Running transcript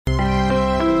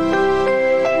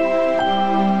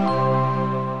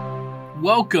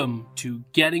Welcome to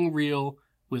Getting Real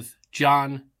with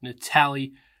John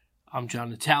Natale. I'm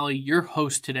John Natale, your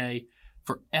host today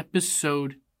for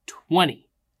episode 20,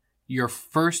 your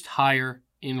first hire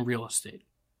in real estate.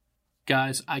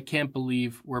 Guys, I can't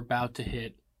believe we're about to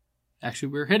hit,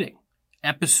 we're hitting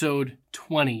episode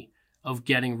 20 of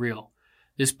Getting Real.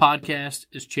 This podcast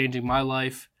is changing my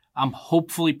life. I'm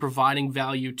hopefully providing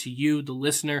value to you, the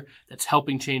listener, that's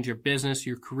helping change your business,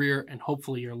 your career, and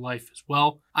hopefully your life as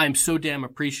well. I am so damn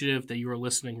appreciative that you are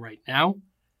listening right now.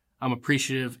 I'm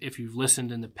appreciative if you've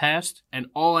listened in the past. And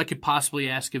all I could possibly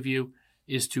ask of you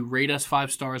is to rate us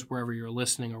 5 stars wherever you're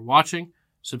listening or watching.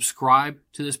 Subscribe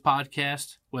to this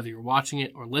podcast, whether you're watching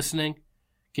it or listening.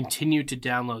 Continue to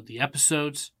download the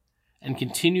episodes and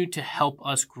continue to help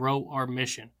us grow our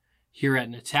mission here at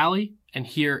Natale and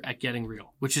here at Getting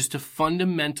Real, which is to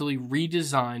fundamentally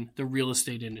redesign the real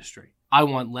estate industry. I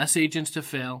want less agents to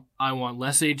fail, I want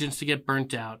less agents to get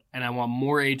burnt out, and I want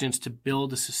more agents to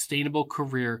build a sustainable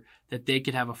career that they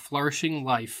could have a flourishing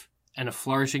life and a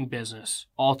flourishing business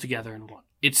all together in one.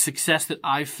 It's success that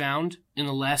I've found in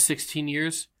the last 16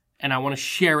 years, and I want to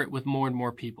share it with more and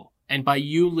more people. And by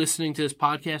you listening to this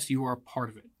podcast, you are a part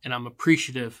of it, and I'm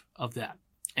appreciative of that.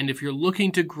 And if you're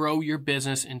looking to grow your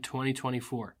business in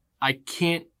 2024, I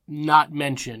can't not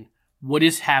mention what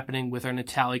is happening with our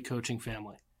Natale coaching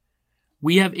family.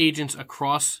 We have agents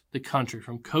across the country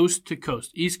from coast to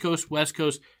coast, East Coast, West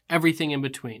Coast, everything in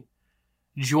between,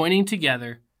 joining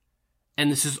together.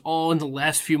 And this is all in the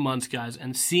last few months, guys,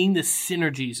 and seeing the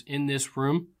synergies in this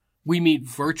room. We meet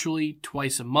virtually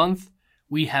twice a month.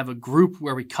 We have a group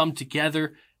where we come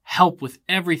together, help with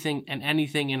everything and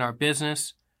anything in our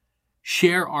business,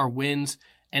 share our wins,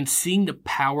 and seeing the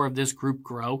power of this group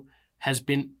grow has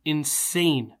been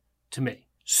insane to me.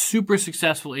 Super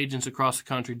successful agents across the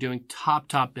country doing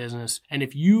top business. And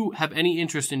if you have any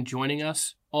interest in joining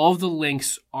us, all of the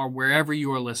links are wherever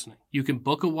you are listening. You can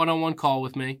book a one-on-one call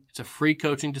with me. It's a free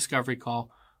coaching discovery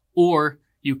call. Or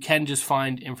you can just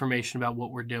find information about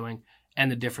what we're doing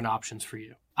and the different options for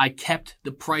you. I kept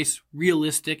the price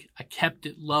realistic. I kept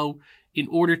it low in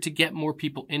order to get more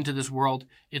people into this world.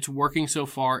 It's working so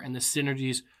far, and the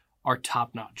synergies are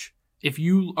top-notch. If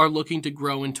you are looking to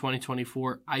grow in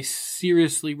 2024, I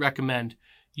seriously recommend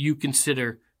you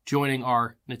consider joining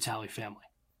our Natale family.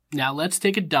 Now, let's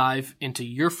take a dive into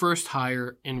your first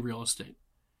hire in real estate.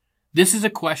 This is a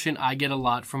question I get a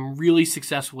lot from really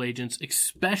successful agents,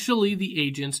 especially the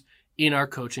agents in our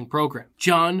coaching program.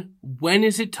 John, when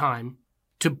is it time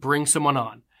to bring someone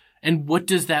on? And what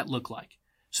does that look like?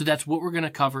 So that's what we're going to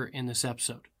cover in this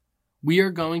episode. We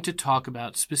are going to talk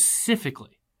about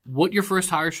specifically what your first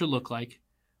hire should look like,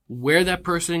 where that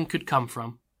person could come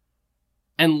from,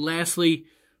 and lastly,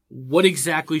 what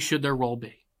exactly should their role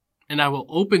be. And I will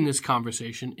open this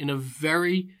conversation in a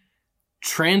very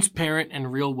transparent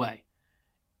and real way.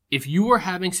 If you are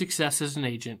having success as an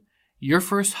agent, your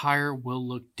first hire will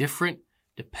look different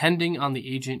depending on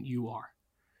the agent you are.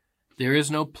 There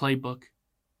is no playbook.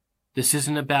 This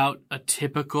isn't about a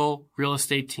typical real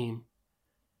estate team.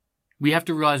 We have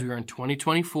to realize we are in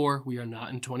 2024. We are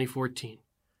not in 2014.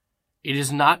 It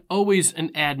is not always an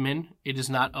admin. It is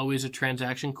not always a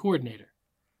transaction coordinator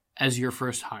as your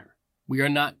first hire. We are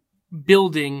not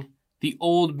building the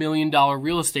old $1 million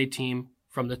real estate team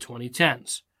from the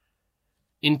 2010s.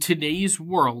 In today's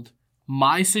world,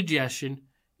 my suggestion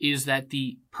is that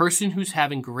the person who's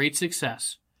having great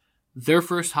success, their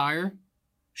first hire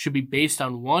should be based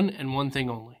on one and one thing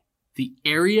only: the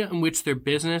area in which their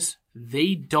business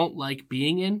they don't like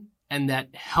being in, and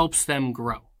that helps them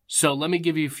grow. So let me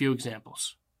give you a few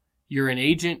examples. You're an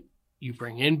agent, you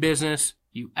bring in business,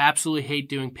 you absolutely hate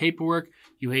doing paperwork,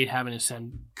 you hate having to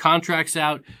send contracts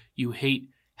out, you hate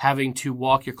having to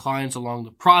walk your clients along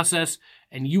the process,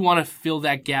 and you want to fill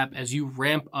that gap as you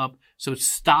ramp up so it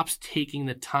stops taking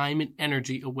the time and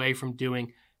energy away from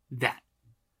doing that.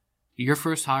 Your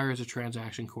first hire is a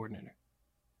transaction coordinator.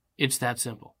 It's that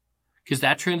simple. Because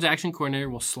that transaction coordinator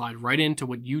will slide right into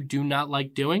what you do not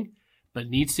like doing, but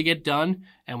needs to get done.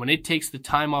 And when it takes the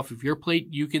time off of your plate,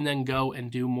 you can then go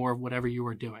and do more of whatever you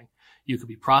are doing. You could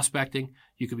be prospecting.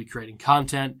 You could be creating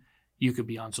content. You could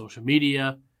be on social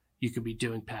media. You could be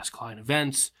doing past client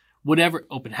events, whatever,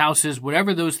 open houses,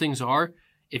 whatever those things are.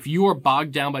 If you are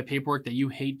bogged down by paperwork that you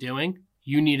hate doing,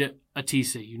 you need a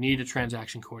TC. You need a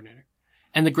transaction coordinator.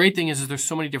 And the great thing is there's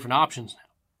so many different options now.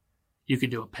 You can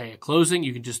do a pay at closing.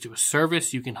 You can just do a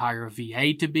service. You can hire a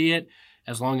VA to be it,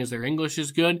 as long as their English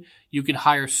is good. You can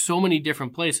hire so many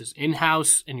different places.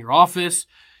 In-house, in your office.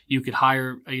 You could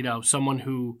hire, someone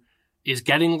who is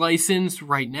getting licensed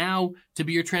right now to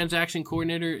be your transaction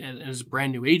coordinator and as a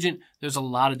brand new agent. There's a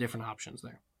lot of different options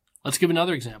there. Let's give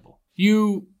another example.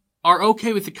 You are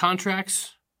okay with the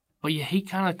contracts, but you hate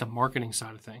kind of like the marketing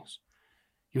side of things.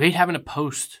 You hate having to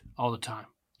post all the time.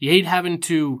 You hate having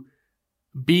to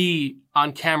be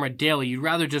on camera daily. You'd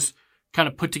rather just kind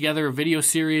of put together a video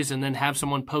series and then have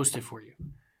someone post it for you.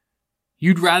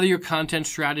 You'd rather your content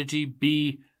strategy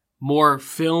be more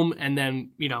film and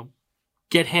then,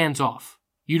 get hands off.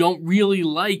 You don't really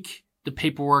like the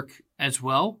paperwork as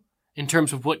well in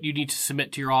terms of what you need to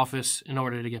submit to your office in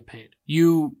order to get paid.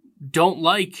 You don't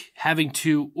like having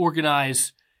to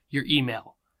organize your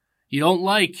email. You don't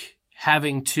like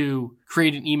having to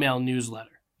create an email newsletter.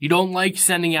 You don't like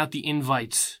sending out the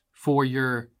invites for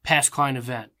your past client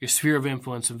event, your sphere of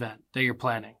influence event that you're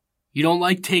planning. You don't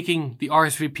like taking the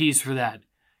RSVPs for that,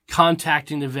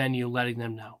 contacting the venue, letting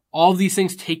them know. All of these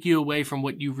things take you away from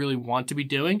what you really want to be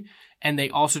doing, and they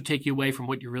also take you away from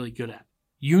what you're really good at.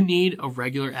 You need a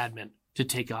regular admin to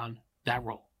take on that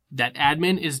role. That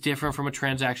admin is different from a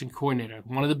transaction coordinator.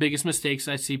 One of the biggest mistakes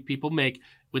I see people make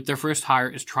with their first hire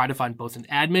is try to find both an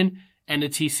admin and a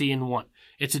TC in one.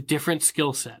 It's a different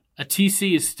skill set. A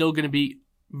TC is still going to be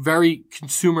very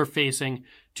consumer facing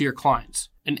to your clients.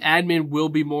 An admin will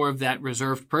be more of that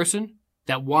reserved person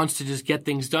that wants to just get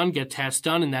things done, get tasks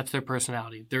done, and that's their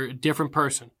personality. They're a different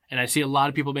person. And I see a lot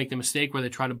of people make the mistake where they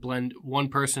try to blend one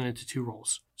person into two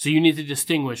roles. So you need to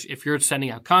distinguish. If you're sending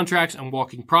out contracts and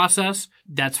walking process,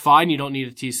 that's fine. You don't need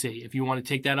a TC. If you want to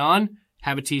take that on,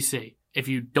 have a TC. If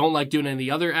you don't like doing any of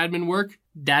the other admin work,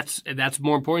 that's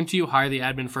more important to you. Hire the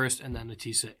admin first and then the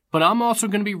TC. But I'm also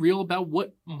going to be real about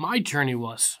what my journey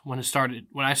was when I started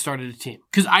a team.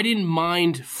 Because I didn't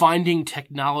mind finding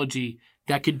technology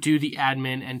that could do the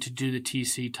admin and to do the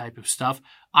TC type of stuff.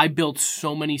 I built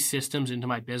so many systems into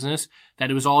my business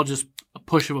that it was all just a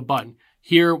push of a button.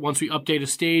 Here, once we update a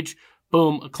stage,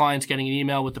 boom, a client's getting an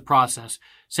email with the process.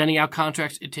 Sending out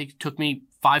contracts, it took me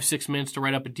 5-6 minutes to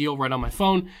write up a deal right on my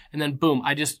phone. And then boom,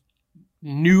 I just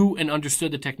knew and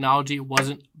understood the technology. It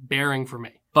wasn't bearing for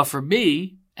me. But for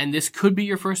me, and this could be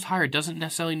your first hire, it doesn't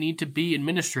necessarily need to be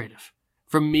administrative.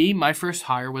 For me, my first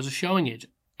hire was a showing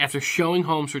agent. After showing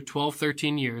homes for 12,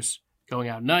 13 years, going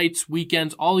out nights,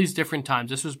 weekends, all these different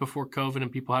times. This was before COVID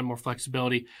and people had more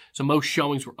flexibility. So most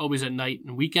showings were always at night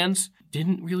and weekends.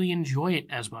 Didn't really enjoy it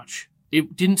as much.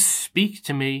 It didn't speak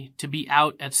to me to be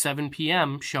out at 7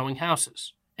 p.m. showing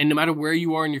houses. And no matter where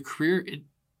you are in your career, it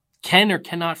can or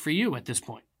cannot for you at this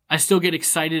point. I still get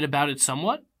excited about it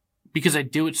somewhat because I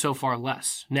do it so far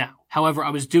less now. However,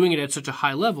 I was doing it at such a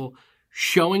high level,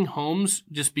 showing homes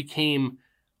just became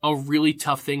a really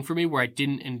tough thing for me where I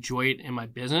didn't enjoy it in my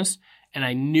business, and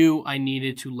I knew I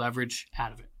needed to leverage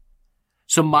out of it.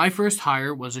 So my first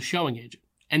hire was a showing agent,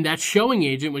 and that showing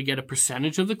agent would get a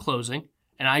percentage of the closing,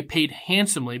 and I paid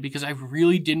handsomely because I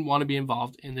really didn't want to be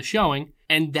involved in the showing,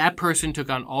 and that person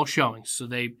took on all showings. So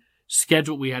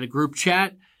we had a group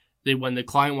chat. When the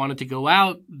client wanted to go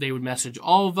out, they would message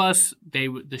all of us.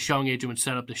 The showing agent would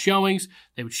set up the showings.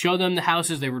 They would show them the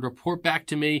houses. They would report back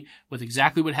to me with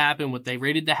exactly what happened, what they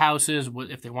rated the houses,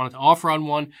 if they wanted to offer on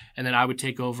one, and then I would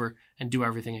take over and do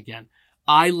everything again.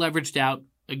 I leveraged out,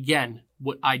 again,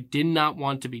 what I did not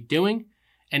want to be doing,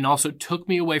 and also took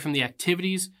me away from the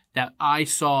activities that I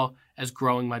saw as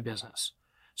growing my business.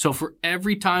 So for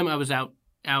every time I was out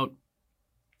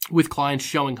with clients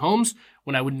showing homes,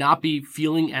 when I would not be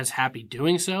feeling as happy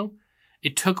doing so,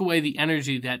 it took away the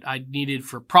energy that I needed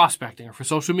for prospecting or for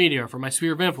social media or for my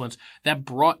sphere of influence that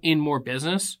brought in more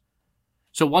business.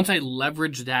 So once I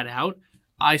leveraged that out,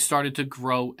 I started to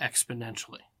grow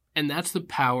exponentially. And that's the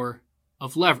power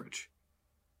of leverage.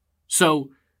 So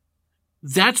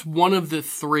that's one of the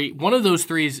three. One of those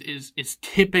three is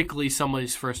typically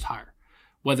somebody's first hire,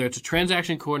 whether it's a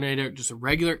transaction coordinator, just a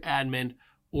regular admin,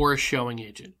 or a showing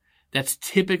agent. That's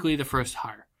typically the first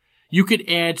hire. You could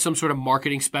add some sort of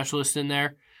marketing specialist in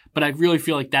there, but I really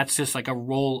feel like that's just like a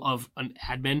role of an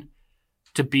admin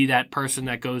to be that person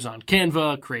that goes on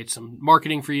Canva, creates some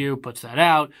marketing for you, puts that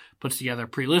out, puts together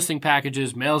pre-listing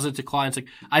packages, mails it to clients. Like,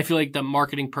 I feel like the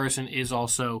marketing person is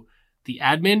also the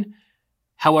admin.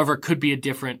 However, it could be a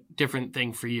different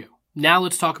thing for you. Now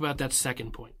let's talk about that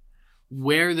second point,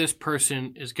 where this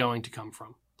person is going to come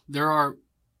from. There are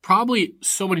probably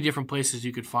so many different places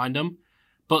you could find them,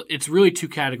 but it's really two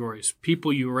categories: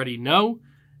 people you already know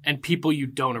and people you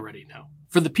don't already know.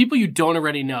 For the people you don't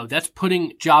already know, that's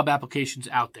putting job applications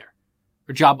out there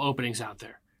or job openings out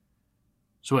there.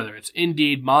 So whether it's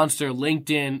Indeed, Monster,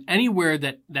 LinkedIn, anywhere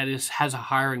that has a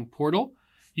hiring portal,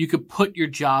 you could put your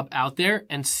job out there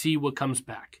and see what comes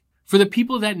back. For the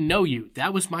people that know you,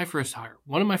 that was my first hire.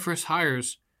 One of my first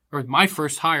hires or my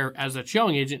first hire as that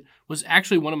showing agent was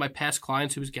actually one of my past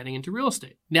clients who was getting into real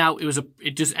estate. Now,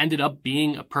 it just ended up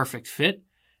being a perfect fit.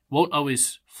 Won't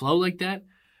always flow like that.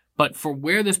 But for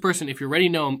where this person, if you already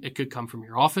know them, it could come from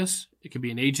your office. It could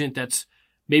be an agent that's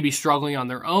maybe struggling on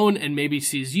their own and maybe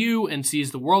sees you and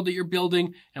sees the world that you're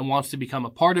building and wants to become a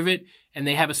part of it. And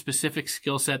they have a specific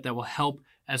skill set that will help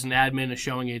as an admin, a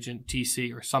showing agent,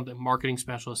 TC, or something, marketing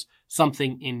specialist,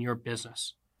 something in your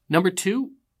business. Number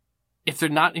two, if they're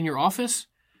not in your office,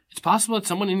 it's possible that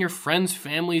someone in your friends,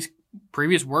 families,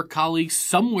 previous work colleagues,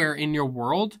 somewhere in your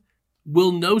world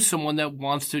will know someone that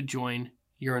wants to join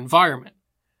your environment.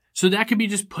 So that could be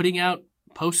just putting out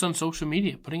posts on social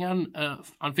media, putting out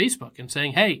on Facebook and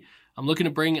saying, hey, I'm looking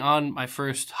to bring on my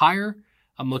first hire.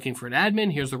 I'm looking for an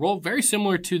admin. Here's the role. Very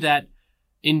similar to that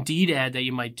Indeed ad that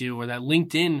you might do or that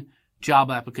LinkedIn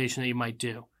job application that you might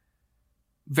do.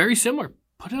 Very similar.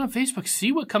 Put it on Facebook.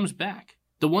 See what comes back.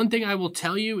 The one thing I will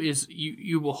tell you is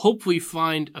you will hopefully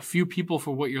find a few people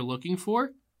for what you're looking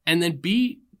for, and then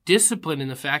be disciplined in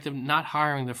the fact of not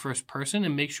hiring the first person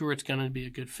and make sure it's going to be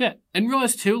a good fit. And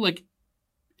realize too, like,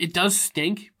 it does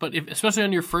stink, but especially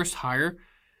on your first hire,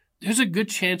 there's a good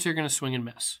chance you're going to swing and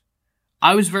miss.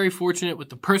 I was very fortunate with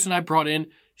the person I brought in.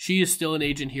 She is still an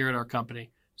agent here at our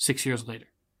company 6 years later.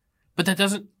 But that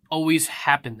doesn't always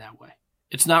happen that way.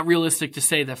 It's not realistic to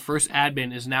say that first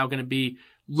admin is now going to be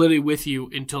literally with you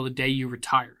until the day you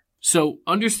retire. So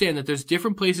understand that there's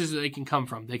different places that they can come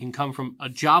from. They can come from a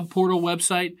job portal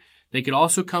website. They could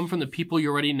also come from the people you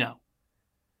already know.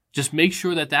 Just make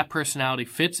sure that that personality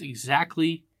fits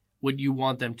exactly what you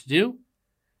want them to do.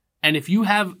 And if you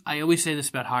have, I always say this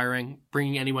about hiring,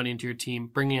 bringing anyone into your team,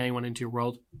 bringing anyone into your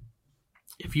world.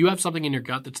 If you have something in your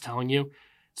gut that's telling you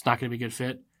it's not going to be a good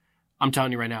fit, I'm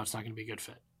telling you right now, it's not going to be a good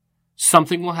fit.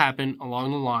 Something will happen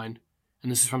along the line.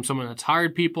 And this is from someone that's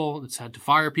hired people, that's had to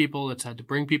fire people, that's had to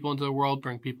bring people into the world,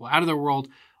 bring people out of the world,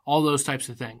 all those types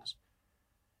of things.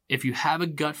 If you have a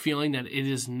gut feeling that it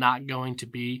is not going to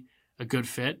be a good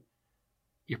fit,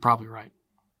 you're probably right.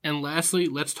 And lastly,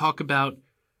 let's talk about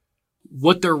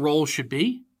what their role should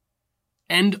be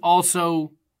and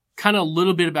also kind of a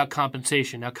little bit about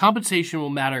compensation. Now, compensation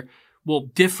will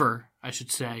differ, I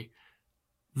should say,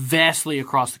 vastly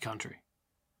across the country.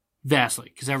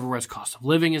 Vastly, because everywhere's cost of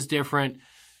living is different.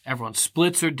 Everyone's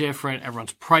splits are different.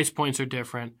 Everyone's price points are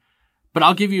different. But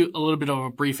I'll give you a little bit of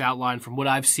a brief outline from what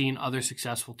I've seen other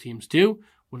successful teams do,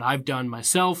 what I've done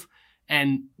myself,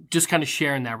 and just kind of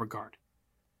share in that regard.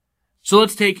 So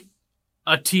let's take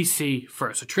a TC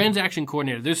first, a transaction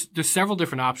coordinator. There's several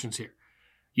different options here.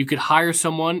 You could hire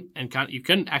someone and you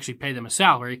can actually pay them a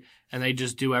salary, and they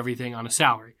just do everything on a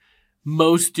salary.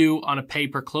 Most do on a pay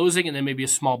per closing, and then maybe a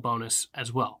small bonus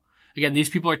as well. Again, these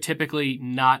people are typically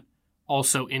not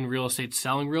also in real estate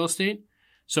selling real estate.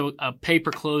 So a pay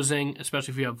per closing,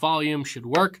 especially if you have volume, should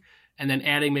work. And then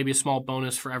adding maybe a small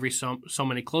bonus for every so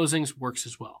many closings works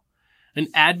as well. An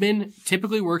admin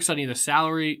typically works on either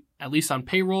salary, at least on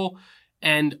payroll,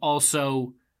 and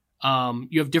also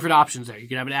you have different options there. You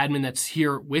could have an admin that's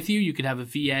here with you. You could have a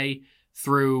VA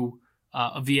through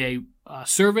a VA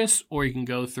service, or you can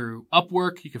go through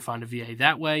Upwork. You can find a VA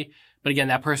that way. But again,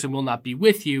 that person will not be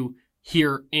with you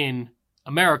here in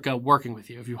America working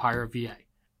with you if you hire a VA.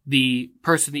 The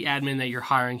person, the admin that you're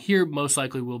hiring here, most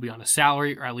likely will be on a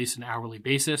salary or at least an hourly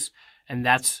basis. And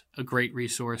that's a great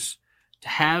resource to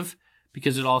have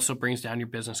because it also brings down your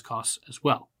business costs as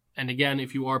well. And again,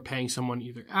 if you are paying someone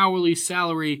either hourly,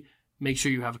 salary, make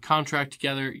sure you have a contract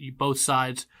together. Both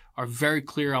sides are very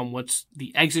clear on what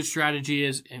the exit strategy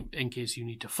is in case you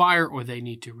need to fire or they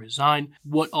need to resign,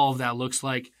 what all of that looks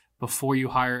like before you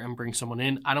hire and bring someone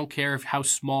in. I don't care how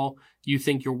small you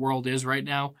think your world is right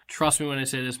now. Trust me when I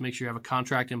say this, make sure you have a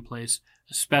contract in place,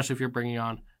 especially if you're bringing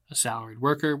on a salaried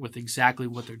worker with exactly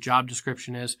what their job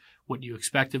description is, what you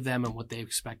expect of them and what they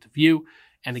expect of you.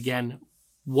 And again,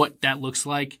 what that looks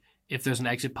like if there's an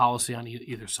exit policy on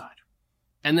either side.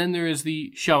 And then there is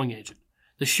the showing agent.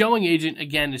 The showing agent,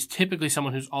 again, is typically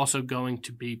someone who's also going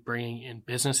to be bringing in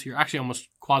business. You're actually almost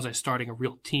quasi-starting a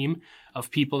real team of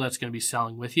people that's going to be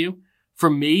selling with you. For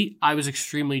me, I was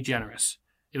extremely generous.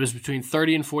 It was between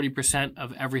 30 and 40%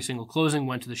 of every single closing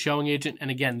went to the showing agent. And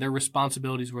again, their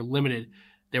responsibilities were limited.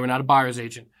 They were not a buyer's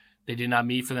agent. They did not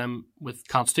meet for them with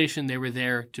consultation. They were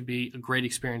there to be a great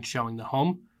experience showing the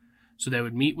home. So they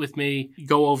would meet with me,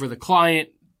 go over the client,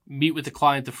 meet with the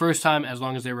client the first time. As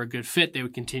long as they were a good fit, they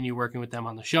would continue working with them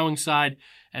on the showing side.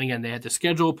 And again, they had to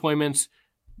schedule appointments,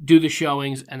 do the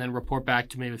showings, and then report back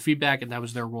to me with feedback. And that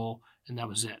was their role, and that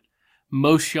was it.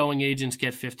 Most showing agents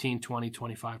get 15, 20,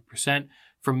 25%.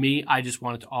 For me, I just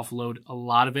wanted to offload a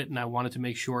lot of it, and I wanted to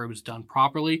make sure it was done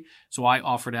properly. So I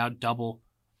offered out double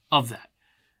of that.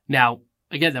 Now,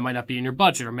 again, that might not be in your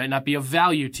budget or might not be of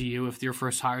value to you if your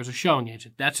first hire is a showing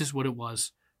agent. That's just what it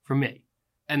was for me.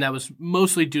 And that was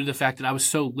mostly due to the fact that I was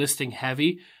so listing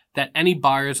heavy that any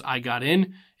buyers I got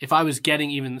in, if I was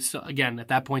getting even, again, at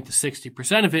that point, the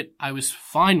 60% of it, I was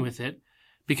fine with it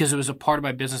because it was a part of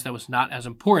my business that was not as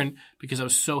important because I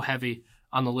was so heavy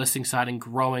on the listing side and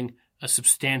growing a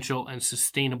substantial and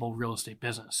sustainable real estate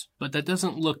business. But that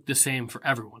doesn't look the same for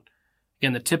everyone.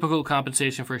 Again, the typical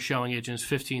compensation for a showing agent is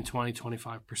 15, 20,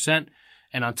 25%.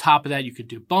 And on top of that, you could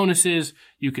do bonuses.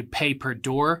 You could pay per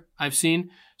door, I've seen.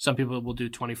 Some people will do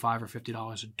 $25 or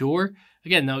 $50 a door.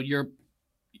 Again, though, you're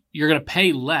going to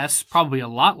pay less, probably a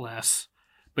lot less,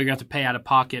 but you're going to have to pay out of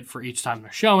pocket for each time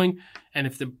they're showing. And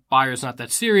if the buyer is not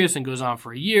that serious and goes on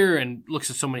for a year and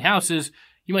looks at so many houses,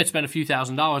 you might spend a few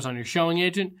 $1,000s on your showing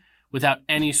agent without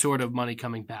any sort of money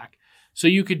coming back. So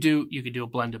you could do a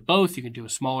blend of both. You could do a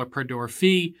smaller per door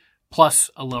fee plus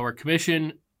a lower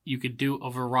commission. You could do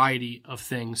a variety of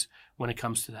things when it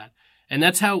comes to that. And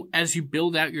that's how, as you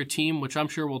build out your team, which I'm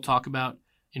sure we'll talk about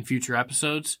in future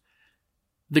episodes,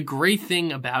 the great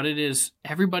thing about it is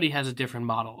everybody has a different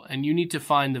model, and you need to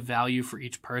find the value for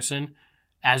each person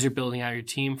as you're building out your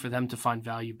team for them to find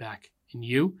value back in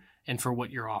you and for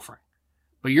what you're offering.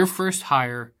 But your first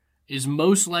hire is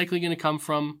most likely going to come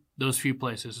from those few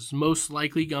places. It's most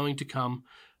likely going to come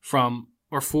from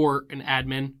or for an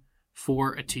admin,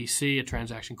 for a TC, a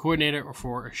transaction coordinator, or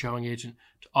for a showing agent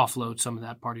to offload some of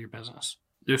that part of your business.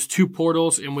 There's two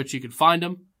portals in which you can find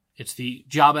them. It's the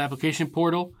job application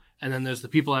portal, and then there's the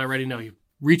people that already know you.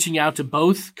 Reaching out to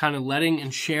both, kind of letting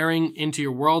and sharing into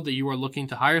your world that you are looking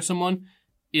to hire someone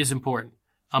is important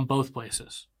on both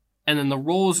places. And then the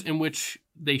roles in which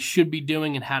they should be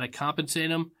doing and how to compensate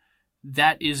them,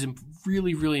 that is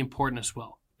really, really important as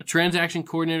well. A transaction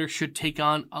coordinator should take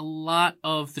on a lot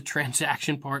of the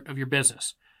transaction part of your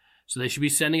business. So they should be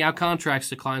sending out contracts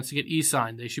to clients to get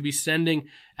e-signed. They should be sending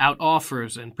out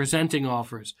offers and presenting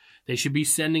offers. They should be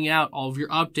sending out all of your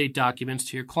update documents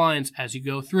to your clients as you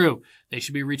go through. They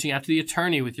should be reaching out to the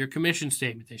attorney with your commission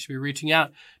statement. They should be reaching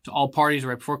out to all parties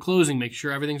right before closing, make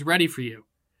sure everything's ready for you.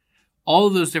 All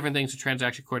of those different things a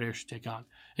transaction coordinator should take on.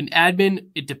 An admin,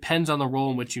 it depends on the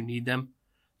role in which you need them.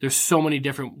 There's so many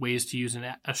different ways to use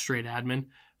a straight admin,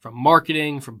 from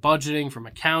marketing, from budgeting, from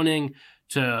accounting,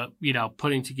 to,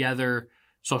 putting together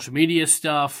social media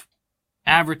stuff,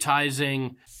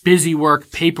 advertising, busy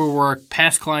work, paperwork,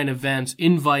 past client events,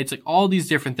 invites, like all these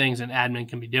different things an admin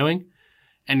can be doing.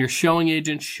 And your showing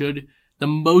agent the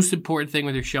most important thing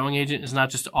with your showing agent is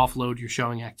not just to offload your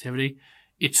showing activity.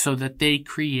 It's so that they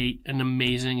create an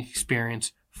amazing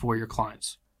experience for your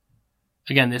clients.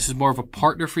 Again, this is more of a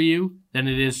partner for you than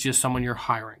it is just someone you're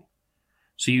hiring.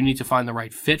 So you need to find the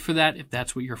right fit for that. If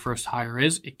that's what your first hire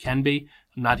is, it can be.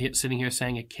 I'm not sitting here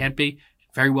saying it can't be.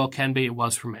 It very well can be. It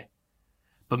was for me.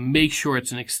 But make sure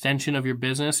it's an extension of your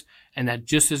business and that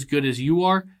just as good as you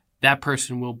are, that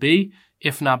person will be,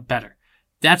 if not better.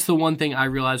 That's the one thing I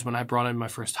realized when I brought in my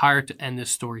first hire, to end this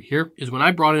story here, is when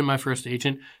I brought in my first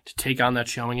agent to take on that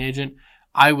showing agent,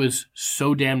 I was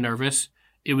so damn nervous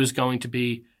it was going to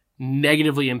be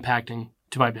negatively impacting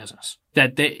to my business.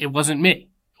 It wasn't me.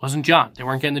 It wasn't John. They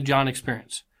weren't getting the John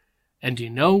experience. And do you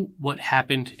know what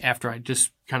happened after I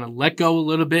just kind of let go a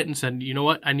little bit and said, you know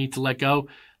what, I need to let go,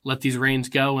 let these reins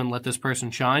go and let this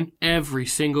person shine? Every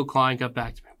single client got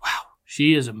back to me. Wow,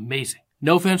 she is amazing.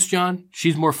 No offense, John,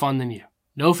 she's more fun than you.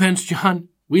 No offense, John,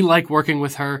 we like working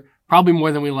with her probably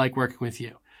more than we like working with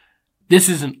you. This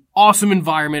is an awesome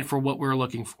environment for what we're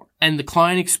looking for. And the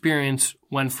client experience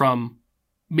went from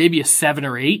maybe a 7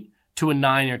 or 8 to a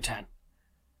 9 or 10.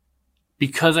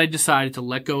 Because I decided to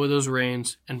let go of those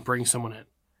reins and bring someone in.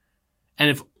 And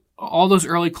if all those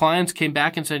early clients came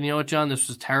back and said, you know what, John, this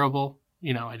was terrible.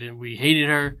 We hated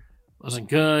her. Wasn't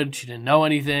good. She didn't know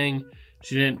anything.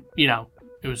 She didn't,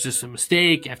 it was just a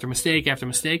mistake after mistake after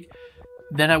mistake.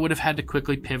 Then I would have had to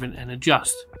quickly pivot and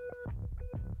adjust.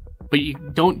 But you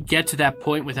don't get to that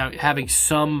point without having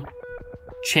some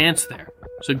chance there.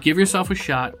 So give yourself a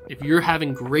shot. If you're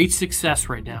having great success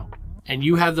right now and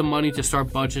you have the money to start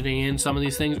budgeting in some of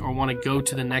these things or want to go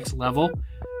to the next level,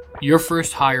 your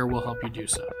first hire will help you do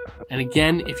so. And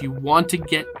again, if you want to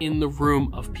get in the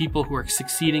room of people who are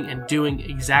succeeding and doing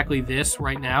exactly this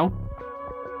right now,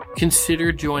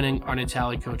 consider joining our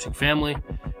Natali coaching family.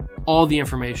 All the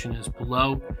information is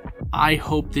below. I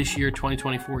hope this year,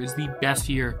 2024, is the best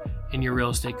year in your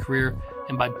real estate career.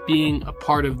 And by being a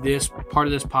part of this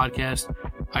podcast,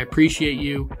 I appreciate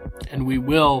you, and we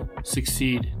will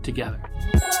succeed together.